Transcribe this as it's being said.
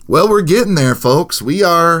Well, we're getting there, folks. We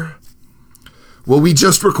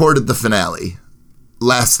just recorded the finale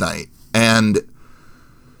last night, and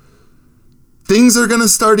things are going to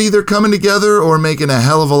start either coming together or making a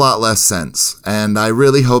hell of a lot less sense. And I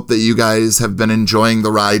really hope that you guys have been enjoying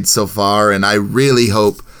the ride so far, and I really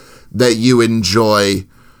hope that you enjoy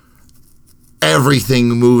everything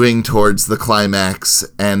moving towards the climax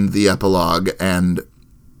and the epilogue. And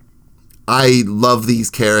I love these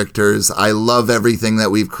characters. I love everything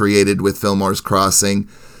that we've created with Fillmore's Crossing.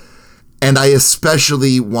 And I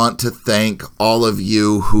especially want to thank all of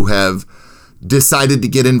you who have decided to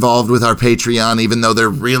get involved with our Patreon, even though there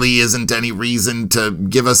really isn't any reason to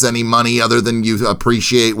give us any money other than you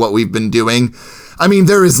appreciate what we've been doing. I mean,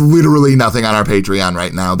 there is literally nothing on our Patreon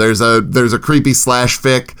right now. There's a creepy slash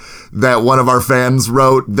fic that one of our fans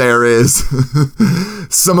wrote. There is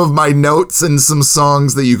some of my notes and some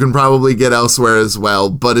songs that you can probably get elsewhere as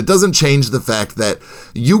well. But it doesn't change the fact that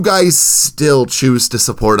you guys still choose to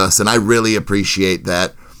support us, and I really appreciate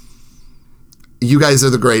that. You guys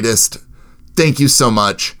are the greatest. Thank you so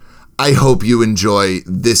much. I hope you enjoy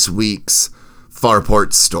this week's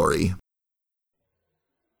Farport story.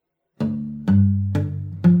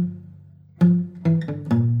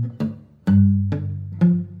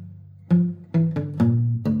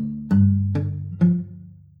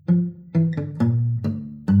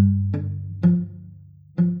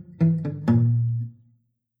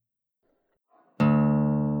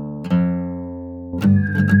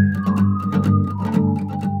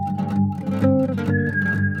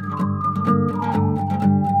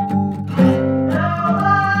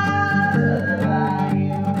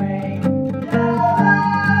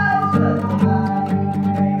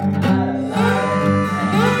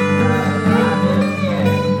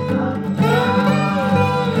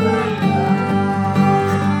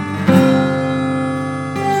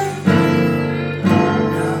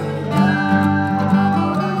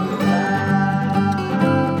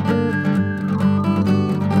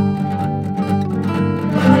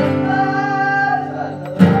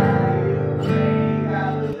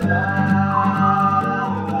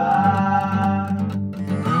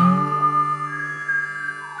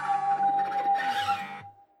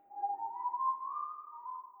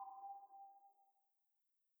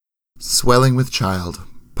 Swelling with child,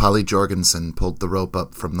 Polly Jorgensen pulled the rope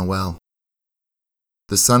up from the well.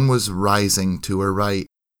 The sun was rising to her right,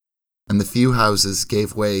 and the few houses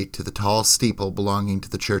gave way to the tall steeple belonging to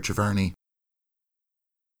the Church of Ernie.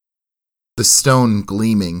 The stone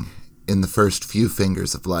gleaming in the first few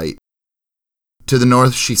fingers of light. To the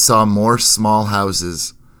north she saw more small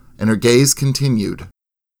houses, and her gaze continued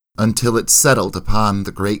until it settled upon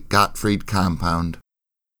the great Gottfried compound.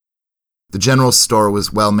 The general store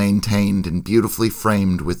was well maintained and beautifully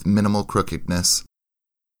framed with minimal crookedness.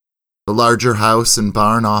 The larger house and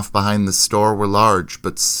barn off behind the store were large,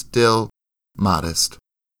 but still modest.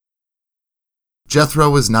 Jethro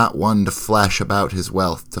was not one to flash about his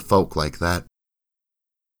wealth to folk like that.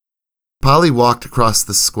 Polly walked across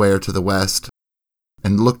the square to the west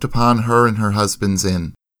and looked upon her and her husband's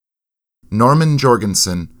inn. Norman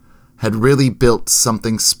Jorgensen had really built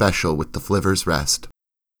something special with the Flivver's Rest.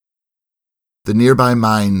 The nearby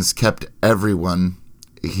mines kept everyone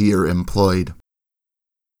here employed,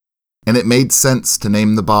 and it made sense to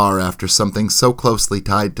name the bar after something so closely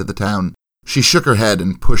tied to the town. She shook her head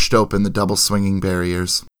and pushed open the double-swinging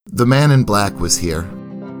barriers. The man in black was here,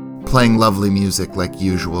 playing lovely music like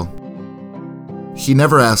usual. He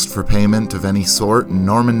never asked for payment of any sort, and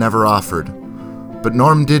Norman never offered, but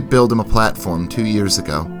Norm did build him a platform 2 years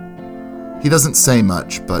ago. He doesn't say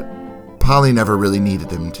much, but Polly never really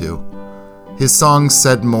needed him to. His songs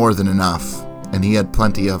said more than enough, and he had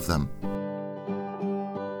plenty of them.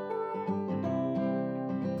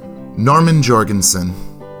 Norman Jorgensen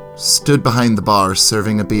stood behind the bar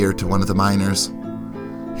serving a beer to one of the miners.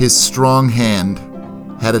 His strong hand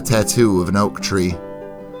had a tattoo of an oak tree.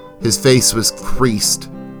 His face was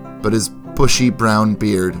creased, but his bushy brown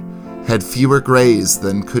beard had fewer grays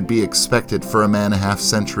than could be expected for a man a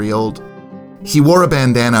half-century old. He wore a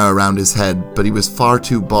bandana around his head, but he was far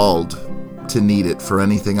too bald to need it for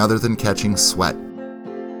anything other than catching sweat.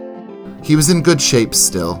 He was in good shape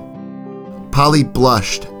still. Polly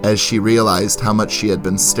blushed as she realized how much she had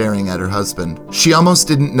been staring at her husband. She almost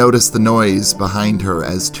didn't notice the noise behind her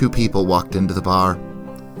as two people walked into the bar.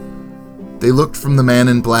 They looked from the man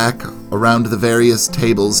in black around the various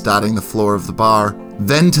tables dotting the floor of the bar,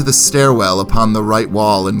 then to the stairwell upon the right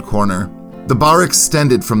wall and corner. The bar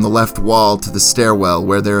extended from the left wall to the stairwell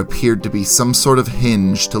where there appeared to be some sort of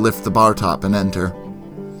hinge to lift the bar top and enter.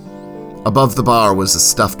 Above the bar was a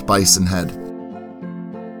stuffed bison head.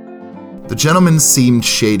 The gentlemen seemed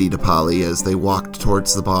shady to Polly as they walked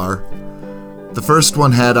towards the bar. The first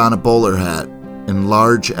one had on a bowler hat and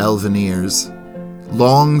large elven ears,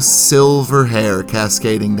 long silver hair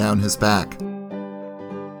cascading down his back.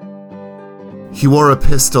 He wore a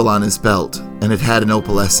pistol on his belt, and it had an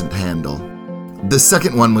opalescent handle. The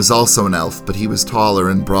second one was also an elf, but he was taller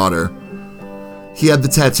and broader. He had the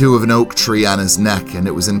tattoo of an oak tree on his neck, and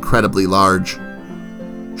it was incredibly large.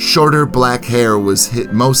 Shorter black hair was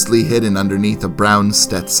mostly hidden underneath a brown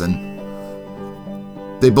Stetson.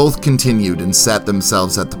 They both continued and sat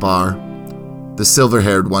themselves at the bar. The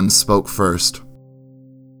silver-haired one spoke first.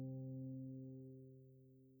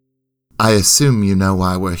 "I assume you know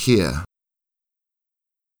why we're here."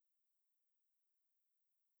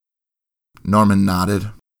 Norman nodded.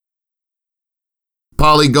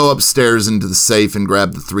 "Polly, go upstairs into the safe and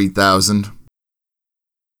grab the 3,000.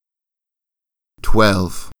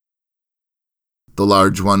 12. The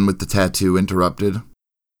large one with the tattoo interrupted.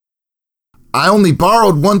 "I only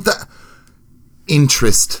borrowed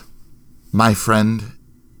Interest, my friend.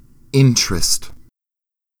 Interest.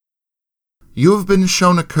 You have been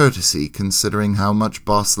shown a courtesy considering how much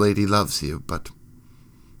Boss Lady loves you, but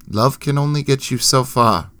love can only get you so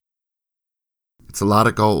far. It's a lot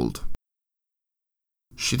of gold.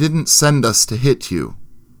 She didn't send us to hit you.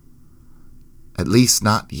 At least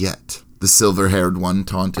not yet," the silver-haired one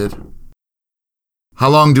taunted. "How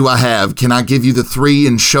long do I have? Can I give you the 3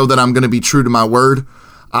 and show that I'm going to be true to my word?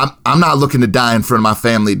 I'm not looking to die in front of my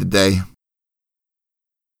family today."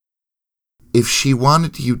 "If she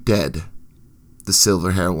wanted you dead," the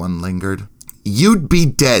silver-haired one lingered. "You'd be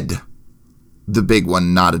dead," the big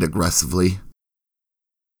one nodded aggressively.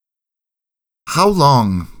 "How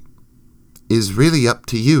long is really up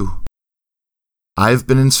to you. I've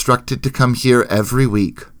been instructed to come here every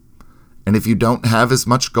week, and if you don't have as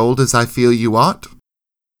much gold as I feel you ought,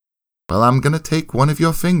 well, I'm going to take one of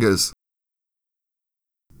your fingers.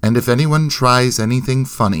 And if anyone tries anything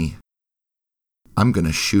funny, I'm going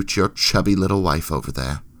to shoot your chubby little wife over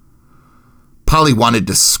there." Polly wanted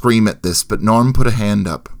to scream at this, but Norm put a hand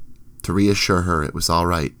up to reassure her it was all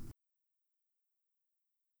right.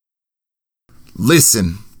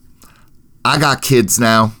 "Listen, I got kids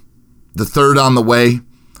now. The third on the way.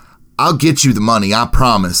 I'll get you the money, I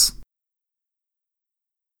promise."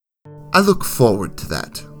 "I look forward to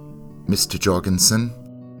that, Mr. Jorgensen.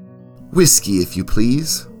 Whiskey, if you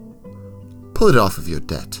please. Pull it off of your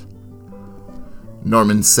debt."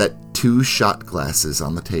 Norman set 2 shot glasses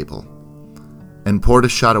on the table and poured a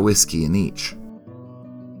shot of whiskey in each.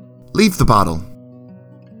 "Leave the bottle."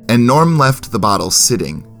 And Norm left the bottle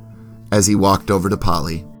sitting as he walked over to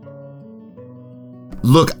Polly.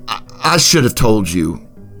 "Look, I should have told you,"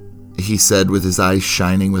 he said with his eyes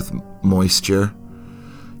shining with moisture.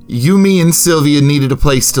 "You, me, and Sylvia needed a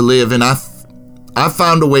place to live, and I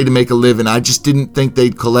found a way to make a living. I just didn't think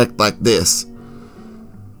they'd collect like this."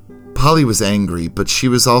 Polly was angry, but she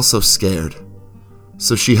was also scared,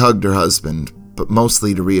 so she hugged her husband, but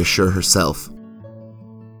mostly to reassure herself.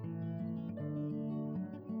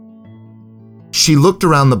 She looked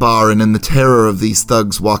around the bar, and in the terror of these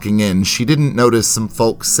thugs walking in, she didn't notice some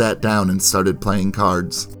folks sat down and started playing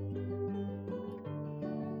cards.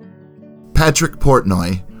 Patrick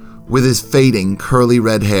Portnoy, with his fading curly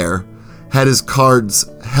red hair, had his cards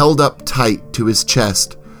held up tight to his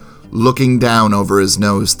chest, looking down over his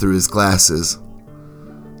nose through his glasses.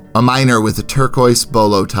 A miner with a turquoise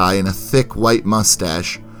bolo tie and a thick white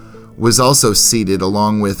mustache was also seated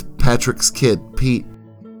along with Patrick's kid, Pete.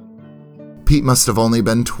 Pete must have only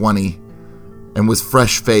been 20 and was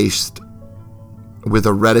fresh-faced with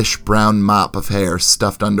a reddish-brown mop of hair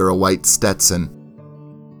stuffed under a white Stetson.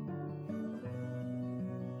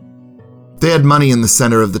 They had money in the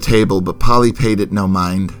center of the table, but Polly paid it no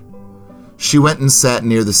mind. She went and sat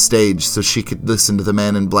near the stage so she could listen to the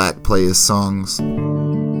man in black play his songs.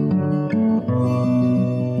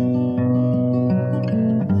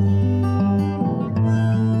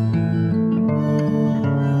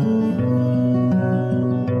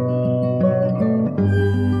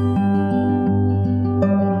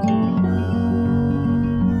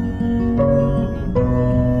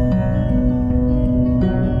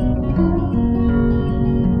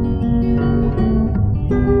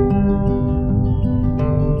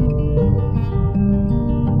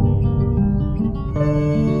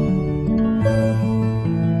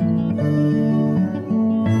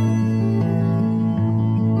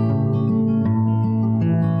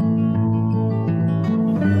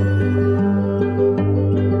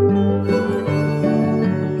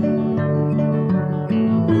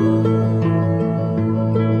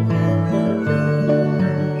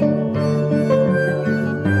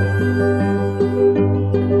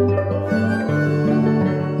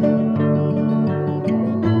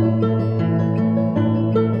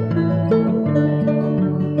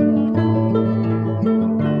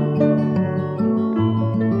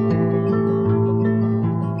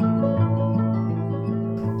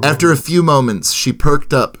 After a few moments, she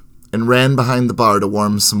perked up and ran behind the bar to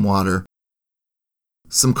warm some water.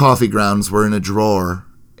 Some coffee grounds were in a drawer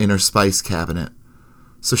in her spice cabinet,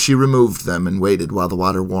 so she removed them and waited while the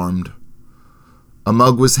water warmed. A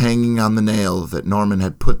mug was hanging on the nail that Norman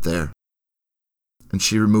had put there, and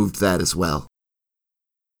she removed that as well.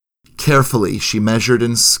 Carefully, she measured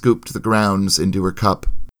and scooped the grounds into her cup.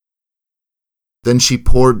 Then she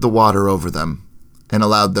poured the water over them and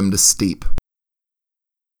allowed them to steep.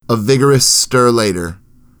 A vigorous stir later,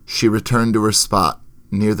 she returned to her spot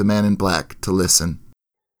near the man in black to listen.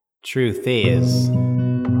 Truth is,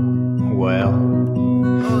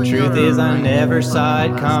 truth is I never saw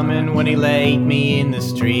it coming when he laid me in the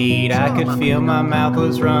street. I could feel my mouth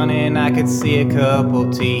was running, I could see a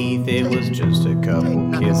couple teeth. It was just a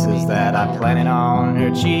couple kisses that I planted on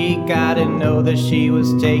her cheek. I didn't know that she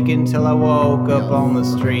was taken till I woke up on the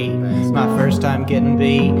street. It's my first time getting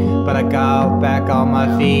beat, but I got back on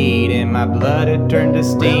my feet and my blood had turned to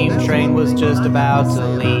steam. Train was just about to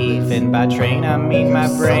leave, and by train I mean my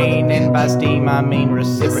brain, and by steam I mean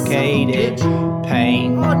reciprocated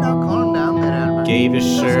pain. Now calm down there. Gave his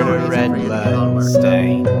shirt a red blood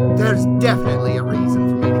stain. There's definitely a reason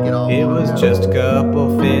for me to get all It was just a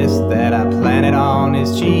couple fists that I planted on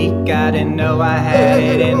his cheek. I didn't know I had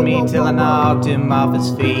it in me till I knocked him off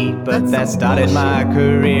his feet. But that started my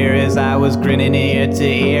career as I was grinning ear to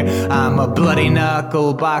ear. I'm a bloody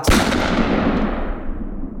knuckle boxer.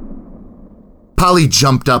 Polly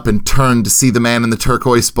jumped up and turned to see the man in the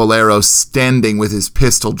turquoise bolero standing with his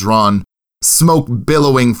pistol drawn, smoke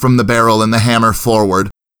billowing from the barrel and the hammer forward.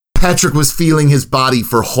 Patrick was feeling his body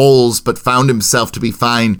for holes but found himself to be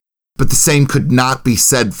fine, but the same could not be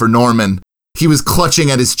said for Norman. He was clutching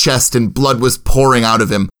at his chest and blood was pouring out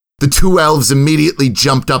of him. The two elves immediately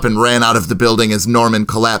jumped up and ran out of the building as Norman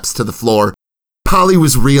collapsed to the floor. Polly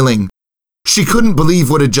was reeling. She couldn't believe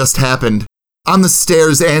what had just happened. On the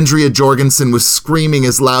stairs, Andrea Jorgensen was screaming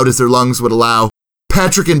as loud as her lungs would allow.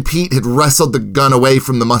 Patrick and Pete had wrestled the gun away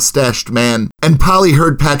from the mustached man, and Polly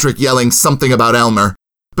heard Patrick yelling something about Elmer,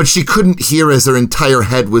 but she couldn't hear as her entire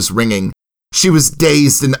head was ringing. She was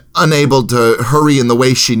dazed and unable to hurry in the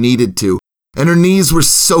way she needed to, and her knees were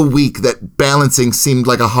so weak that balancing seemed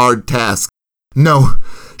like a hard task. No,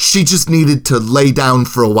 she just needed to lay down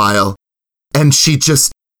for a while, and she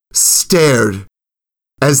just stared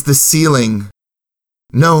as the ceiling,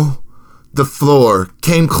 no, the floor,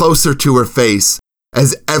 came closer to her face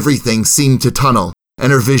as everything seemed to tunnel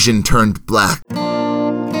and her vision turned black.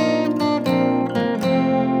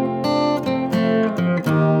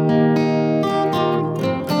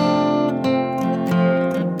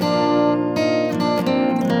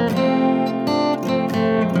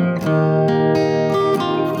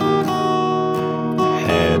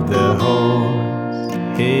 Had the horse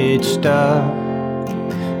hitched up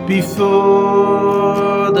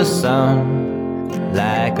before the sun,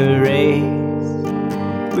 like a race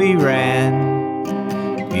we ran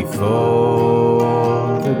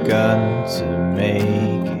before the gun to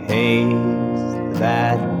make haste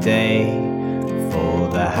that day for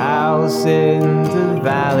the house in the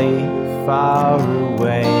valley far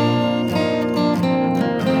away.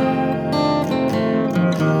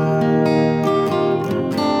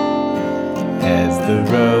 As the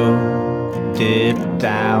road dipped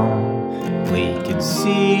down, we could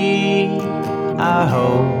see our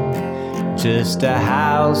home, just a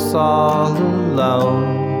house all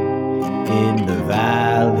alone in the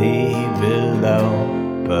valley below.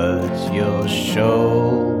 But your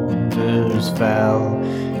shoulders fell,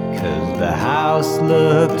 'cause the house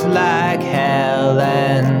looked like hell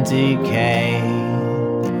and decay.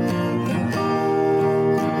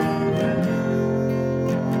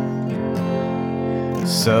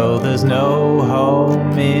 So there's no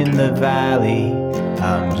home in the valley.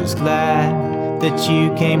 I'm just glad that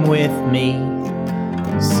you came with me.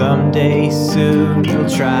 Someday soon we'll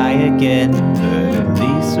try again, but at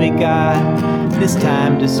least we got this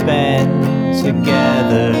time to spend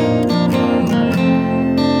together.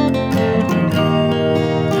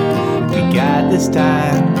 We got this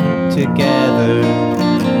time together.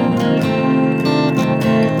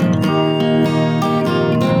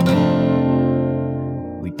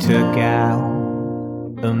 Took out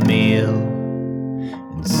a meal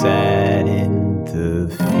and sat in the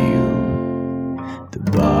fuel. The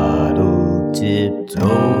bottle tipped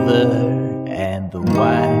over and the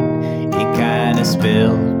wine, it kinda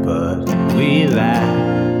spilled, but we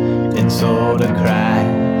laughed and sorta cried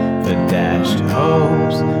for dashed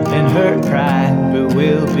hopes and hurt pride, but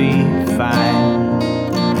we'll be fine.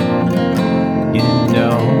 You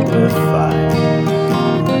know we're fine.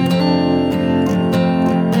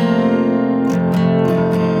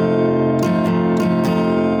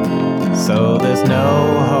 there's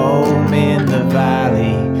no home in the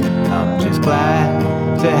valley, I'm just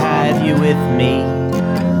glad to have you with me.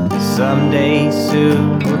 Someday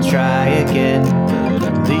soon we'll try again, but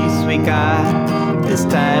at least we got this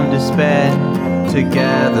time to spend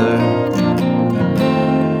together.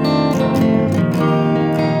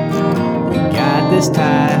 We got this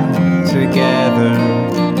time together.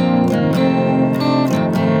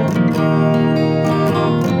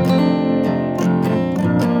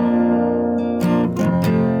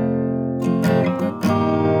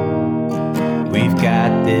 We've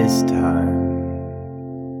got this time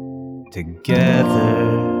together.